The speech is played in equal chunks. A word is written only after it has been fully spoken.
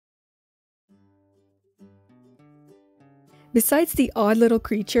Besides the odd little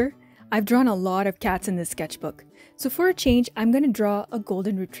creature, I've drawn a lot of cats in this sketchbook, so for a change, I'm going to draw a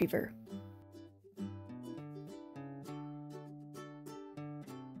golden retriever.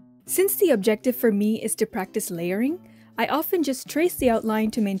 Since the objective for me is to practice layering, I often just trace the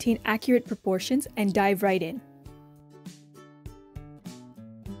outline to maintain accurate proportions and dive right in.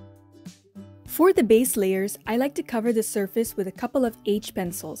 For the base layers, I like to cover the surface with a couple of H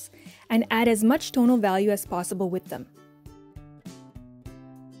pencils and add as much tonal value as possible with them.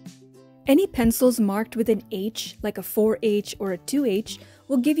 Any pencils marked with an H, like a 4H or a 2H,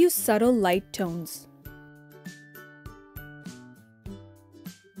 will give you subtle light tones.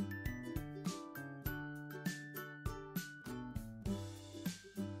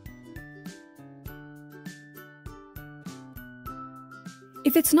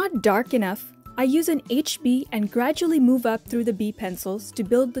 If it's not dark enough, I use an HB and gradually move up through the B pencils to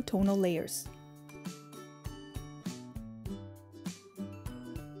build the tonal layers.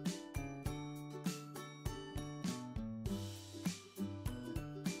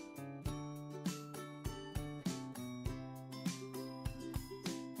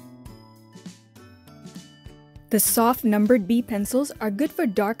 The soft numbered B pencils are good for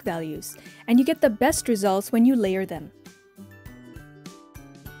dark values, and you get the best results when you layer them.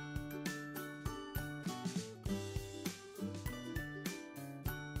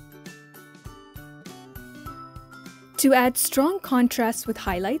 To add strong contrast with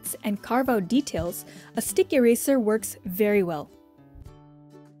highlights and carve out details, a stick eraser works very well.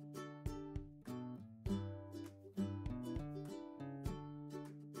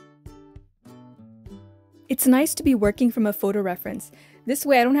 It's nice to be working from a photo reference. This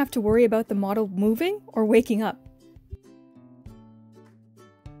way I don't have to worry about the model moving or waking up.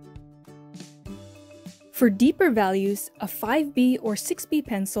 For deeper values, a 5B or 6B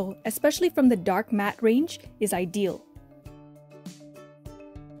pencil, especially from the dark matte range, is ideal.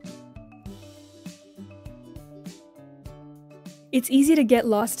 It's easy to get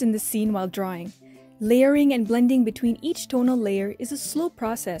lost in the scene while drawing. Layering and blending between each tonal layer is a slow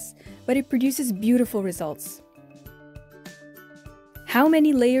process, but it produces beautiful results. How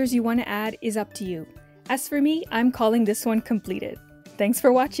many layers you want to add is up to you. As for me, I'm calling this one completed. Thanks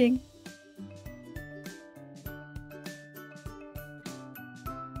for watching!